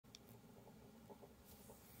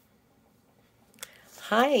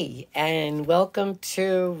Hi, and welcome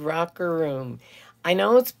to Rocker Room. I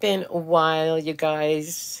know it's been a while, you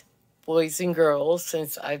guys, boys and girls,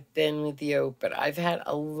 since I've been with you, but I've had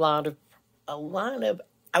a lot of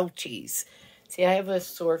ouchies. See, I have a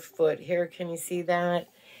sore foot here. Can you see that?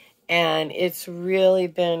 And it's really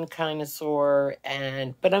been kind of sore,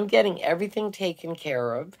 but I'm getting everything taken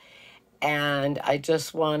care of. And I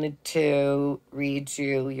just wanted to read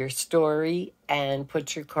you your story and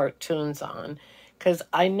put your cartoons on. Because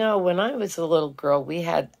I know when I was a little girl,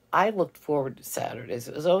 I looked forward to Saturdays.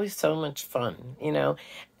 It was always so much fun, you know.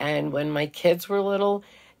 And when my kids were little,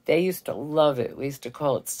 they used to love it. We used to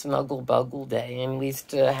call it Snuggle Buggle Day. And we used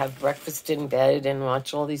to have breakfast in bed and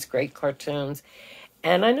watch all these great cartoons.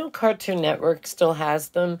 And I know Cartoon Network still has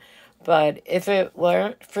them. But if it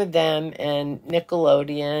weren't for them and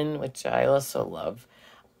Nickelodeon, which I also love,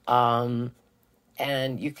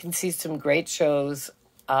 and you can see some great shows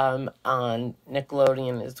on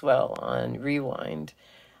Nickelodeon as well, on Rewind.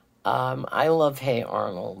 I love Hey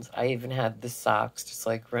Arnold. I even had the socks, just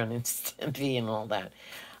like Ren and Stimpy and all that.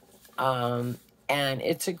 And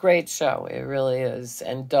it's a great show. It really is.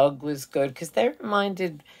 And Doug was good because they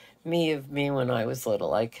reminded me of me when I was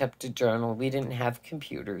little. I kept a journal. We didn't have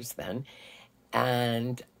computers then.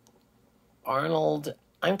 And Arnold,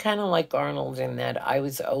 I'm kind of like Arnold in that I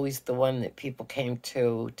was always the one that people came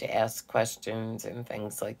to ask questions and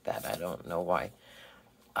things like that. I don't know why.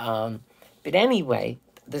 But anyway,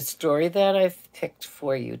 the story that I've picked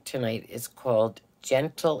for you tonight is called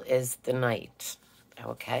Gentle is the Night.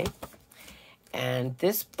 Okay? And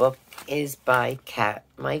this book is by Kat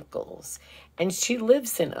Michaels. And she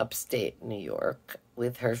lives in upstate New York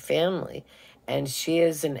with her family. And she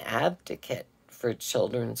is an advocate for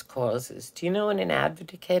children's causes. Do you know what an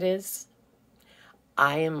advocate is?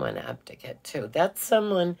 I am an advocate too. That's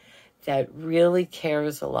someone that really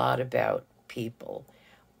cares a lot about people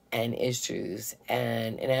and issues.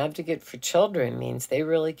 And an advocate for children means they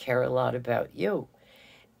really care a lot about you.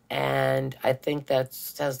 And I think that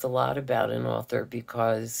says a lot about an author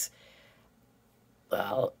because,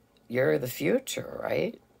 well, you're the future,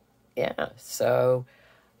 right? Yeah. So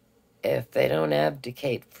if they don't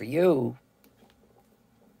advocate for you,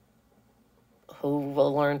 who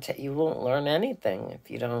will learn? You won't learn anything if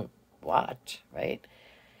you don't watch, right?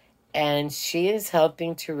 And she is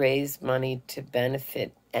helping to raise money to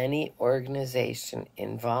benefit any organization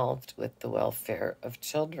involved with the welfare of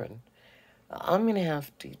children. I'm going to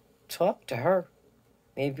have to talk to her.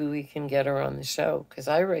 Maybe we can get her on the show, because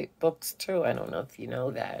I write books too. I don't know if you know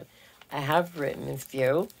that. I have written a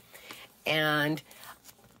few. And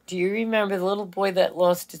do you remember the little boy that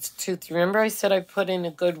lost its tooth? Remember I said I put in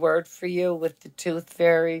a good word for you with the tooth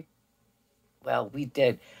fairy? Well, we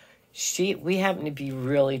did. We happen to be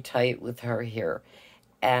really tight with her here.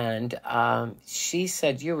 And she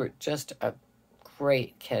said you were just a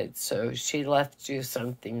great kid. So she left you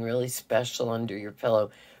something really special under your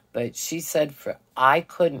pillow. But she said I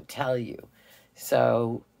couldn't tell you.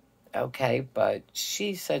 So, okay, but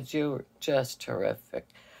she said you were just terrific.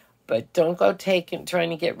 But don't go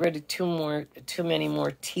trying to get rid of too many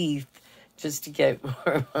more teeth just to get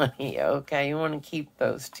more money, okay? You want to keep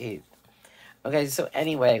those teeth. Okay, so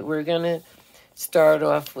anyway, we're going to start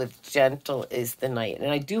off with Gentle is the Night.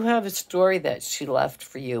 And I do have a story that she left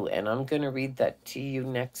for you, and I'm going to read that to you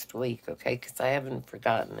next week, okay? Because I haven't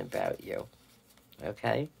forgotten about you,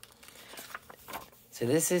 okay? So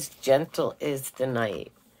this is Gentle is the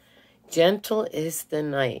Night. Gentle is the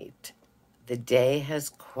night. The day has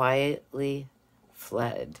quietly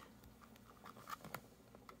fled.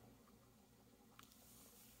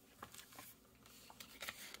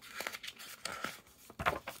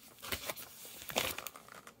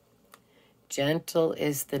 Gentle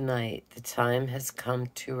is the night. The time has come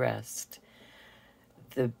to rest.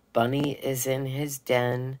 The bunny is in his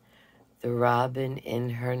den, the robin in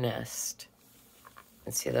her nest.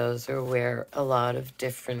 And see, those are where a lot of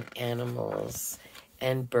different animals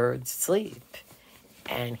and birds sleep.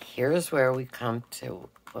 And here's where we come to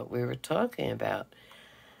what we were talking about.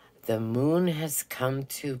 The moon has come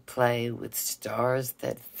to play with stars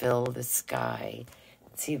that fill the sky.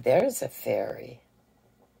 See, there's a fairy.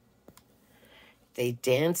 They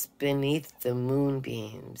dance beneath the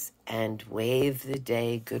moonbeams and wave the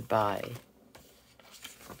day goodbye.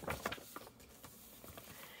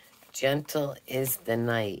 Gentle is the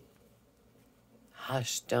night.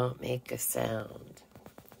 Hush, don't make a sound.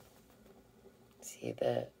 See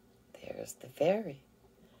that? There's the fairy.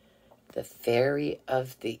 The fairy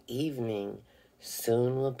of the evening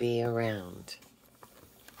soon will be around.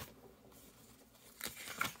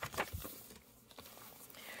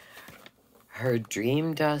 Her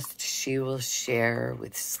dream dust she will share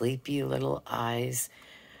with sleepy little eyes,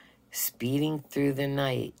 speeding through the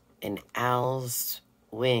night in owl's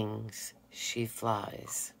wings she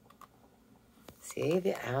flies. See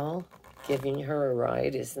the owl giving her a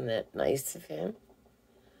ride? Isn't that nice of him?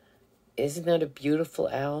 Isn't that a beautiful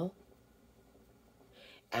owl?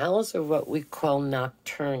 Owls are what we call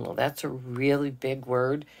nocturnal. That's a really big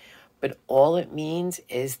word, but all it means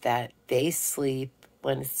is that they sleep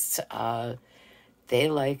when it's, they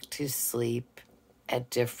like to sleep at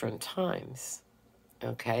different times,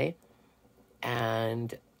 okay?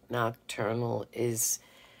 And nocturnal is,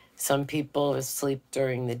 some people sleep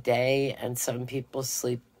during the day and some people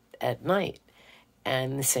sleep at night.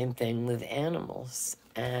 And the same thing with animals.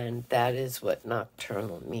 And that is what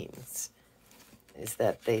nocturnal means, is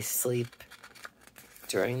that they sleep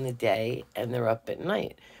during the day and they're up at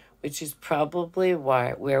night, which is probably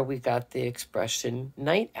where we got the expression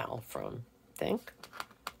night owl from.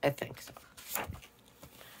 I think so.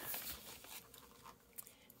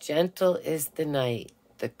 Gentle is the night,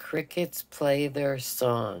 the crickets play their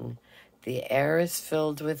song, the air is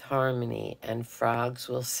filled with harmony, and frogs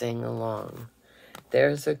will sing along.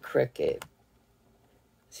 There's a cricket.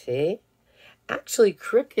 See? Actually,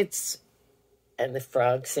 crickets and the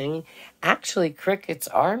frogs singing, actually crickets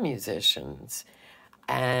are musicians,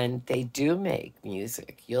 and they do make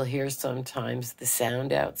music. You'll hear sometimes the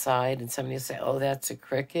sound outside, and somebody will say, oh, that's a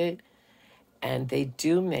cricket. And they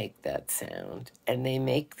do make that sound. And they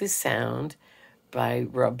make the sound by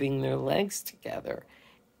rubbing their legs together.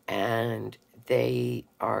 And they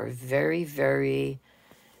are very, very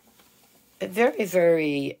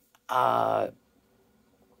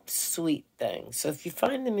sweet things. So if you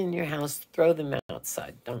find them in your house, throw them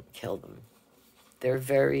outside. Don't kill them. They're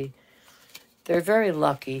very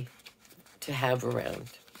lucky to have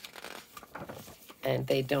around. And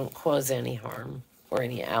they don't cause any harm or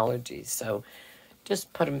any allergies, so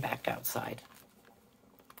just put them back outside.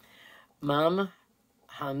 Mama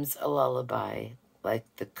hums a lullaby like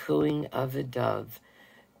the cooing of a dove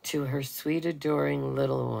to her sweet adoring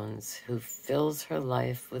little ones who fills her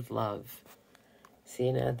life with love. See,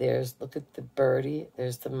 now look at the birdie.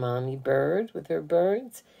 There's the mommy bird with her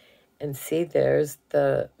birds. And see, there's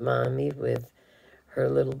the mommy with her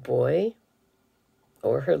little boy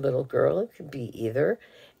or her little girl. It could be either.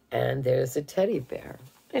 And there's a teddy bear.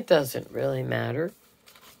 It doesn't really matter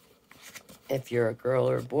if you're a girl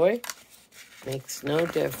or a boy. Makes no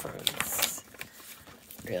difference,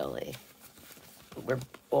 really. We're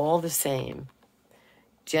all the same.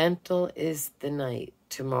 Gentle is the night.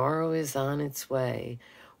 Tomorrow is on its way,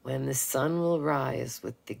 when the sun will rise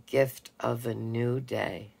with the gift of a new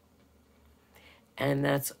day. And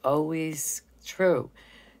that's always true.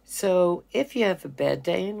 So if you have a bad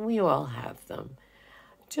day, and we all have them,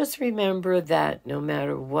 just remember that no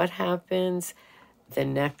matter what happens, the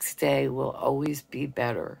next day will always be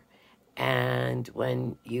better. And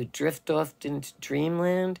when you drift off into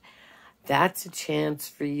dreamland, that's a chance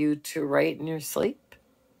for you to write in your sleep,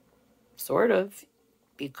 sort of,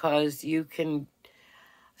 because you can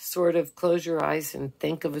sort of close your eyes and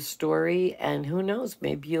think of a story, and who knows,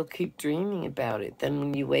 maybe you'll keep dreaming about it. Then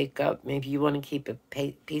when you wake up, maybe you want to keep a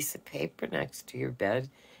piece of paper next to your bed,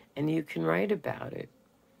 and you can write about it.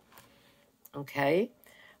 Okay?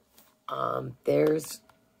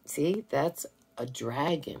 See, that's a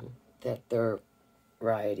dragon that they're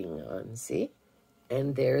riding on, see?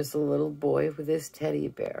 And there's a little boy with his teddy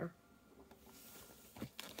bear.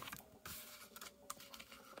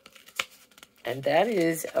 And that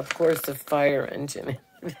is, of course, a fire engine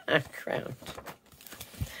in the background.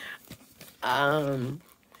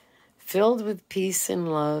 Filled with peace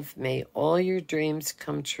and love, may all your dreams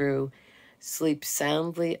come true. Sleep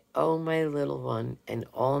soundly, oh my little one, and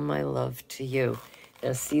all my love to you.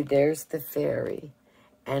 Now see, there's the fairy.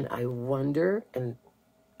 And I wonder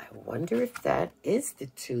if that is the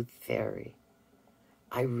tooth fairy.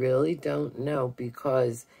 I really don't know,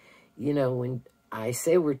 because, you know, when I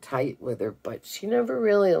say we're tight with her, but she never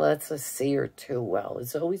really lets us see her too well.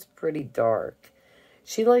 It's always pretty dark.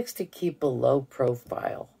 She likes to keep a low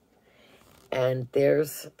profile. And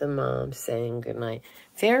there's the mom saying goodnight.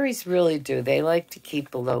 Fairies really do. They like to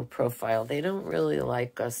keep a low profile. They don't really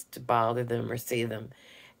like us to bother them or see them.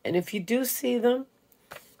 And if you do see them,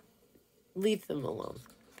 leave them alone.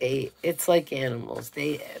 It's like animals.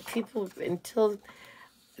 Until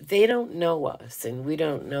they don't know us and we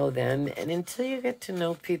don't know them. And until you get to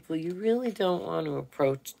know people, you really don't want to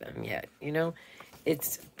approach them yet. You know,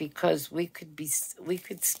 it's because we could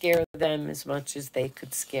scare them as much as they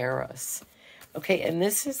could scare us. Okay, and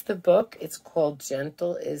this is the book. It's called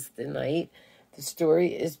Gentle is the Night. The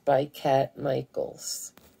story is by Kat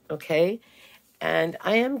Michaels. okay? And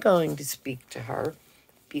I am going to speak to her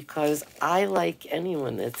because I like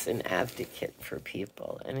anyone that's an advocate for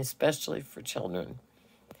people, and especially for children.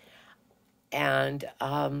 And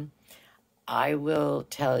I will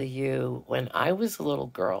tell you, when I was a little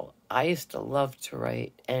girl, I used to love to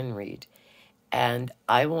write and read. And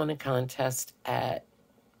I won a contest at,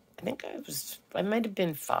 I might have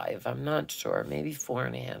been 5, I'm not sure, maybe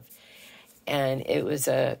 4.5. And it was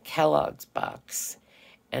a Kellogg's box.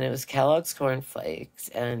 And it was Kellogg's Corn Flakes,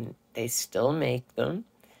 and they still make them,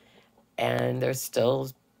 and they're still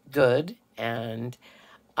good. And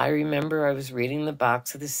I remember I was reading the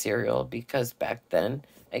box of the cereal because back then,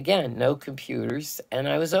 again, no computers, and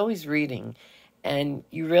I was always reading. And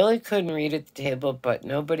you really couldn't read at the table, but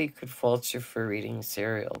nobody could fault you for reading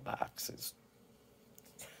cereal boxes.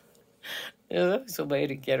 That was a way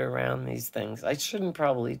to get around these things. I shouldn't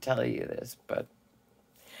probably tell you this, but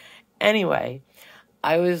anyway,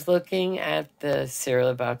 I was looking at the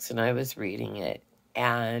cereal box and I was reading it.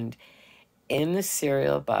 And in the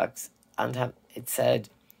cereal box, on top, it said,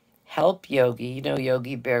 "Help Yogi." You know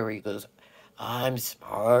Yogi Bear, where he goes, "I'm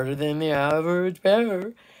smarter than the average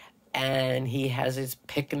bear." And he has his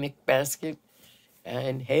picnic basket.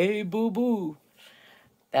 And hey, boo-boo.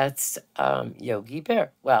 That's Yogi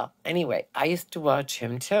Bear. Well, anyway, I used to watch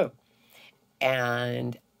him too.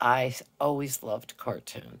 And I always loved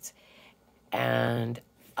cartoons. And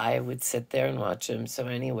I would sit there and watch him. So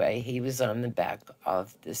anyway, he was on the back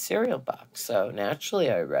of the cereal box. So naturally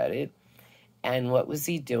I read it. And what was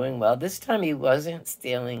he doing? Well, this time he wasn't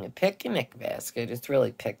stealing a picnic basket. It's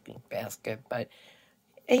really picnic basket, but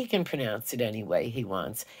he can pronounce it any way he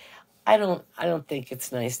wants. I don't think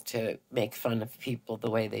it's nice to make fun of people the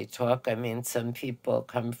way they talk. I mean, some people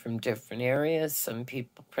come from different areas. Some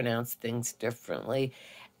people pronounce things differently.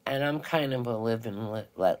 And I'm kind of a live and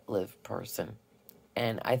let live person.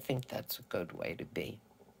 And I think that's a good way to be.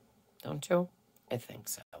 Don't you? I think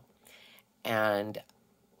so. And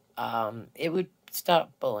it would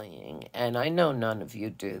stop bullying. And I know none of you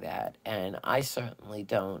do that. And I certainly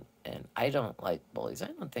don't. And I don't like bullies. I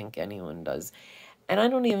don't think anyone does. And I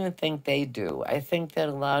don't even think they do. I think that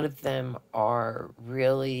a lot of them are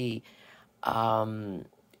really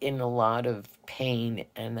in a lot of pain,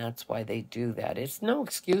 and that's why they do that. It's no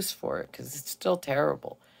excuse for it, because it's still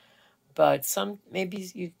terrible. But maybe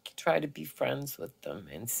you try to be friends with them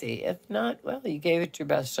and see. If not, well, you gave it your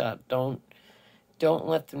best shot. Don't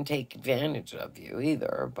let them take advantage of you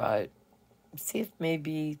either, but see if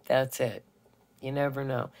maybe that's it. You never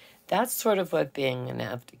know. That's sort of what being an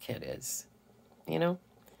advocate is. You know,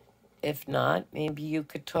 if not, maybe you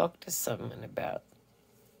could talk to someone about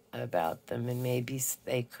them, and maybe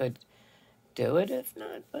they could do it. If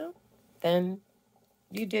not, well, then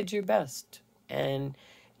you did your best, and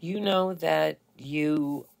you know that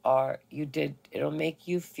it'll make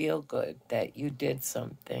you feel good that you did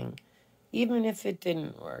something, even if it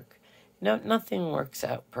didn't work. No, nothing works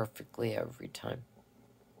out perfectly every time,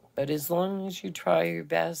 but as long as you try your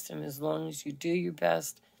best and as long as you do your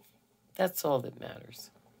best, that's all that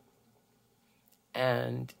matters.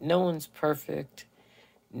 And no one's perfect.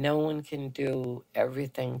 No one can do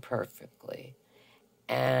everything perfectly.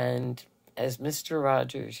 And as Mr.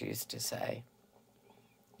 Rogers used to say,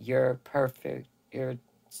 you're perfect, you're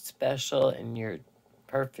special, and you're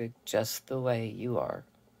perfect just the way you are.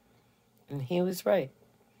 And he was right.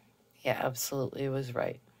 He absolutely was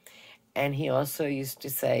right. And he also used to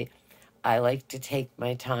say, I like to take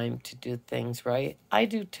my time to do things right. I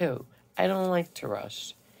do too. I don't like to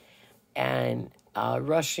rush. And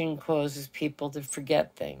rushing causes people to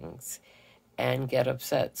forget things and get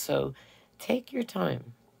upset. So take your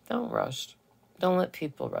time. Don't rush. Don't let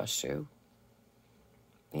people rush you.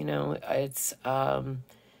 You know, it's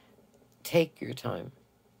take your time.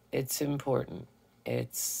 It's important. You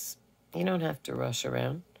don't have to rush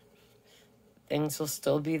around. Things will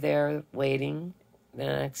still be there waiting the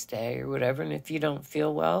next day or whatever. And if you don't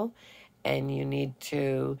feel well and you need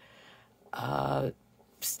to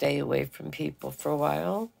stay away from people for a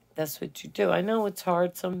while, that's what you do. I know it's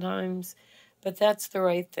hard sometimes, but that's the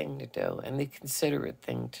right thing to do and the considerate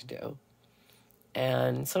thing to do.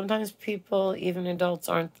 And sometimes people, even adults,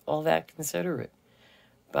 aren't all that considerate,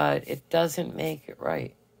 but it doesn't make it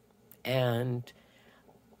right. And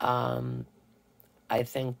I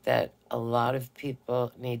think that a lot of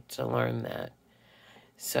people need to learn that.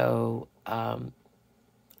 So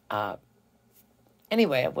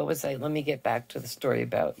anyway, let me get back to the story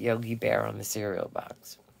about Yogi Bear on the cereal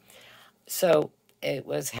box. So it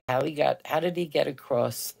was how did he get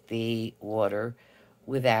across the water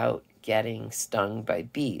without getting stung by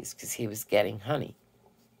bees? Because he was getting honey.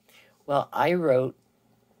 Well, I wrote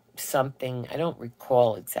something, I don't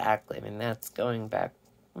recall exactly. I mean, that's going back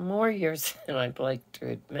more years than I'd like to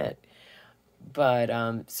admit. But,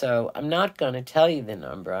 so I'm not going to tell you the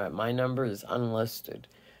number. My number is unlisted.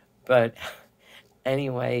 But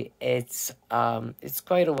anyway, it's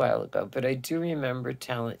quite a while ago. But I do remember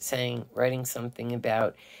writing something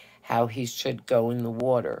about how he should go in the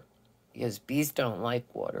water, because bees don't like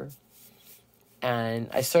water. And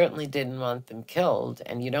I certainly didn't want them killed.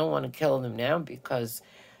 And you don't want to kill them now because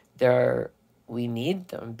we need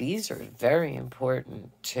them. Bees are very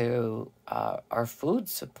important to our food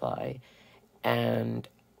supply. And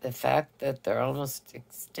the fact that they're almost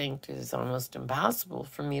extinct is almost impossible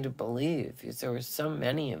for me to believe, because there were so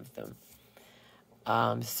many of them.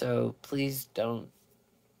 So please don't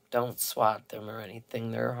swat them or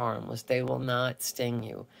anything. They're harmless. They will not sting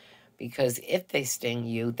you, because if they sting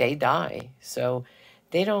you, they die. So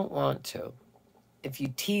they don't want to. If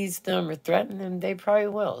you tease them or threaten them, they probably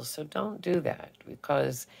will. So don't do that,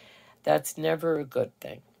 because that's never a good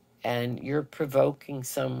thing. And you're provoking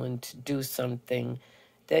someone to do something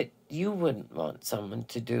that you wouldn't want someone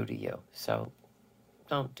to do to you. So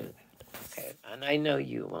don't do that. Okay. And I know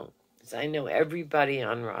you won't, because I know everybody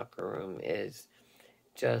on Rocker Room is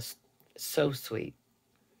just so sweet.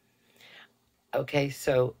 Okay,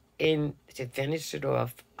 so to finish it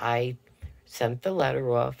off, I sent the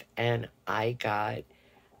letter off, and I got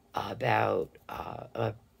about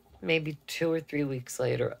maybe 2 or 3 weeks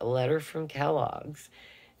later a letter from Kellogg's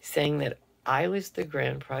saying that I was the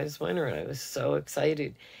grand prize winner, and I was so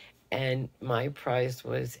excited. And my prize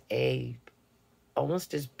was a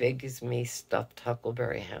almost as big as me stuffed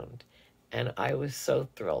huckleberry hound, and I was so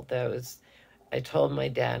thrilled. I told my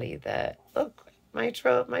daddy that, look, my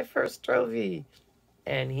first trophy,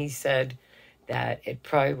 and he said that it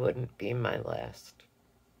probably wouldn't be my last.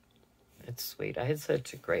 It's sweet. I had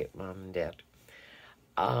such a great mom and dad.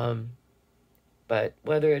 But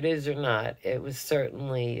whether it is or not, it was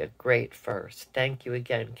certainly a great first. Thank you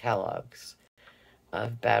again, Kellogg's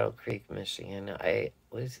of Battle Creek, Michigan. I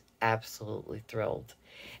was absolutely thrilled.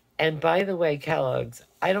 And by the way, Kellogg's,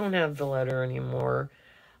 I don't have the letter anymore.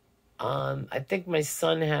 I think my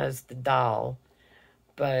son has the doll,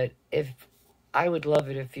 but I would love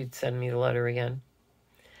it if you'd send me the letter again.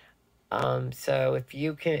 So if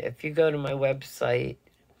you go to my website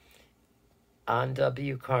on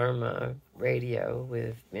Wkarma Radio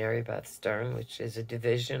with maribethstern, which is a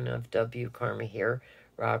division of Wkarma here,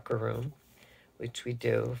 Rocker Room, which we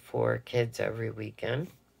do for kids every weekend.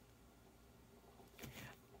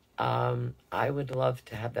 I would love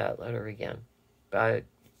to have that letter again, but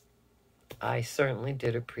I certainly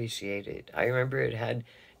did appreciate it. I remember it had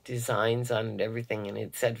designs on it, everything, and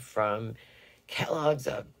it said from Kellogg's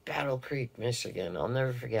of Battle Creek, Michigan. I'll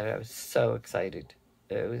never forget it. I was so excited.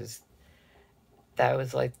 That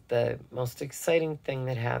was like the most exciting thing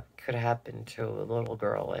that could happen to a little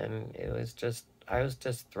girl, and I was just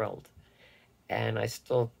thrilled. And I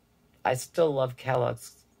still love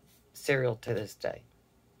Kellogg's cereal to this day.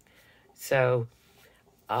 So,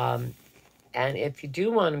 and if you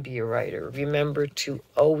do want to be a writer, remember to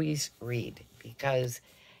always read, because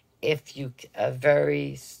a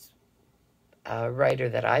very writer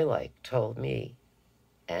that I like told me,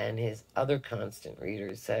 and his other constant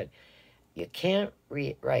readers said, you can't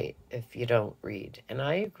write if you don't read. And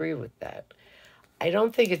I agree with that. I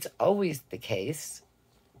don't think it's always the case,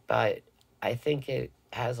 but I think it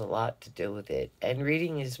has a lot to do with it. And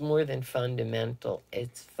reading is more than fundamental.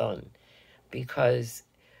 It's fun, because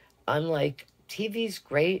unlike TV's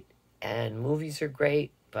great and movies are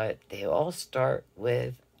great, but they all start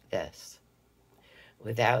with this.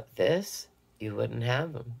 Without this, you wouldn't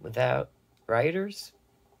have them. Without writers,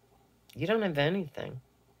 you don't have anything.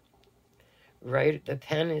 The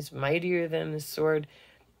pen is mightier than the sword.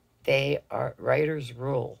 Writers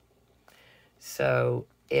rule. So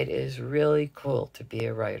it is really cool to be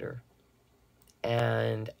a writer.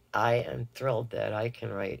 And I am thrilled that I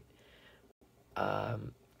can write.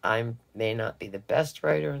 I may not be the best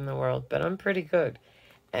writer in the world, but I'm pretty good.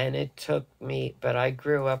 And it took me, but I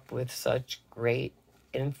grew up with such great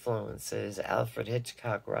influences: Alfred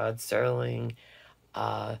Hitchcock, Rod Serling,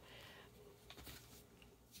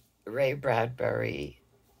 Ray Bradbury,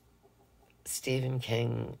 Stephen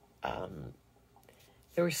King.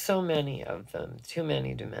 There were so many of them, too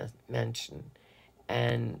many to mention,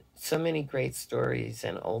 and so many great stories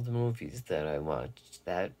and old movies that I watched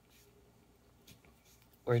that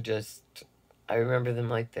were just, I remember them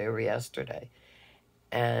like they were yesterday.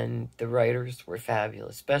 And the writers were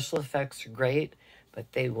fabulous. Special effects are great,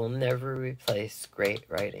 but they will never replace great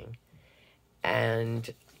writing.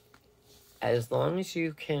 And as long as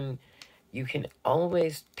you can You can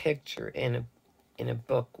always picture in a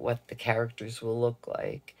book what the characters will look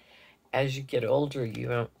like. As you get older,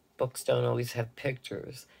 books don't always have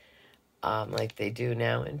pictures like they do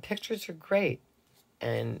now, and pictures are great.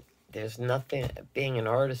 And there's nothing, being an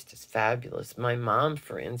artist is fabulous. My mom,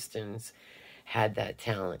 for instance, had that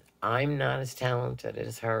talent. I'm not as talented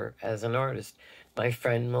as her as an artist. My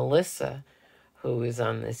friend Melissa, who is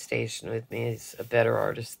on this station with me, is a better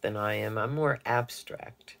artist than I am. I'm more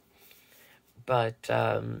abstract. But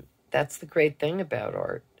that's the great thing about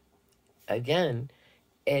art. Again,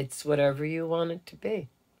 it's whatever you want it to be.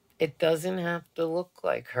 It doesn't have to look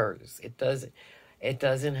like hers. It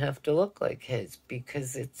doesn't have to look like his,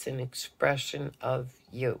 because it's an expression of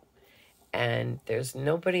you. And there's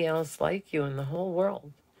nobody else like you in the whole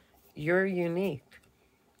world. You're unique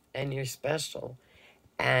and you're special.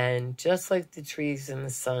 And just like the trees in the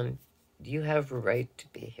sun, you have a right to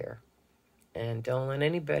be here. And don't let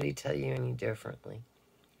anybody tell you any differently.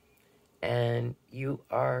 And you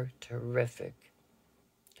are terrific.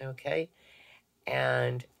 Okay?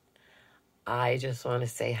 And I just want to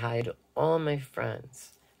say hi to all my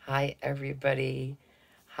friends. Hi, everybody.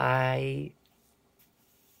 Hi.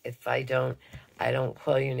 If I don't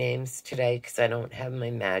call your names today because I don't have my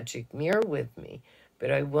magic mirror with me,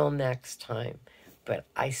 but I will next time. But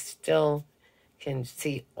I still can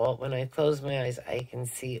see when I close my eyes, I can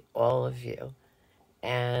see all of you,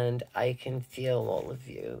 and I can feel all of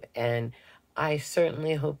you. And I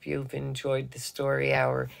certainly hope you've enjoyed the story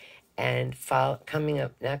hour. And coming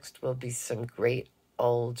up next will be some great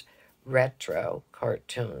old retro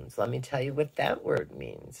cartoons. Let me tell you what that word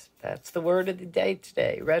means. That's the word of the day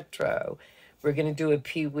today, retro. We're going to do a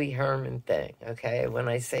Pee Wee Herman thing, okay? When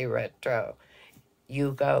I say retro,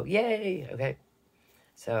 you go, yay, okay?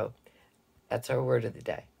 So that's our word of the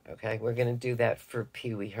day, okay? We're going to do that for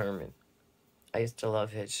Pee Wee Herman. I used to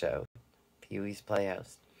love his show, Pee Wee's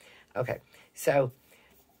Playhouse. Okay, so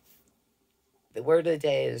the word of the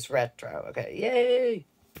day is retro, okay? Yay!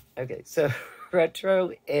 Okay, so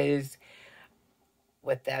retro is,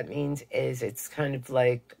 what that means is it's kind of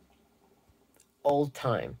like old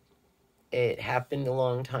time. It happened a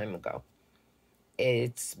long time ago.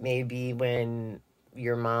 It's maybe when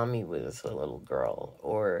your mommy was a little girl,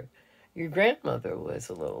 or your grandmother was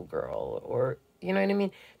a little girl, or, you know what I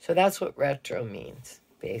mean? So that's what retro means,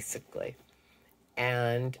 basically.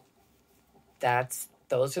 And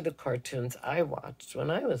those are the cartoons I watched when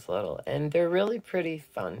I was little, and they're really pretty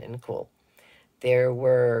fun and cool. There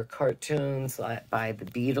were cartoons by the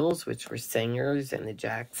Beatles, which were singers, and the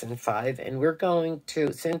Jackson 5, and we're going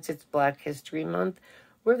to, since it's Black History Month,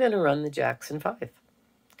 we're going to run the Jackson 5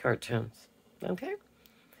 cartoons, okay?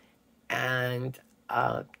 And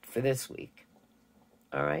for this week,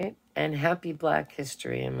 all right? And happy Black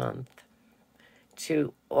History Month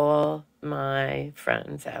to all my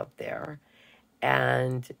friends out there.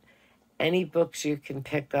 And any books you can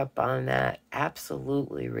pick up on that,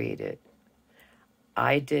 absolutely read it.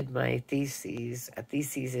 I did my theses. A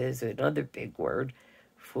thesis is another big word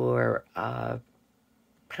for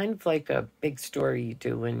kind of like a big story you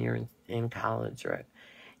do when you're in college, right?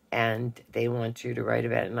 And they want you to write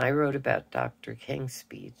about it. And I wrote about Dr. King's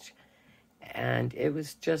speech, and it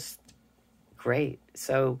was just great.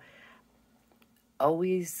 So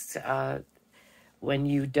always, when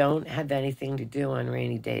you don't have anything to do on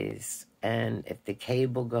rainy days, and if the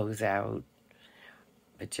cable goes out,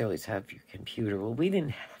 but you always have your computer. Well, we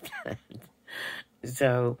didn't have that.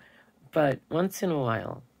 So, but once in a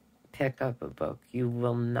while, pick up a book. You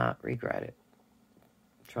will not regret it.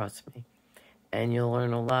 Trust me. And you'll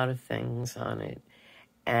learn a lot of things on it.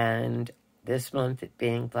 And this month, it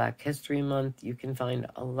being Black History Month, you can find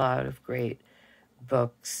a lot of great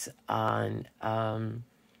books on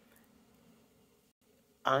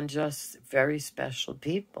just very special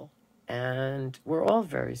people. And we're all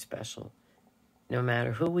very special, no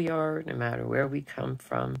matter who we are, no matter where we come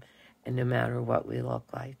from, and no matter what we look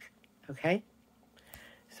like, okay?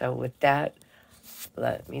 So with that,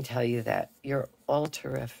 let me tell you that you're all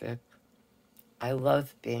terrific. I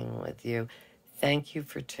love being with you. Thank you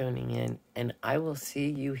for tuning in, and I will see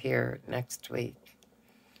you here next week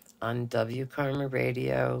on Wkarma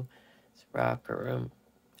Radio, Rocker Room.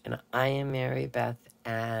 And I am Mary Beth,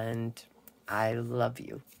 and I love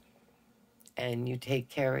you. And you take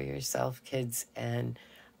care of yourself, kids, and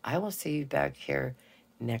I will see you back here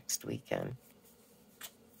next weekend.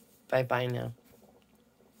 Bye-bye now.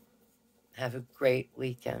 Have a great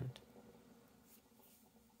weekend.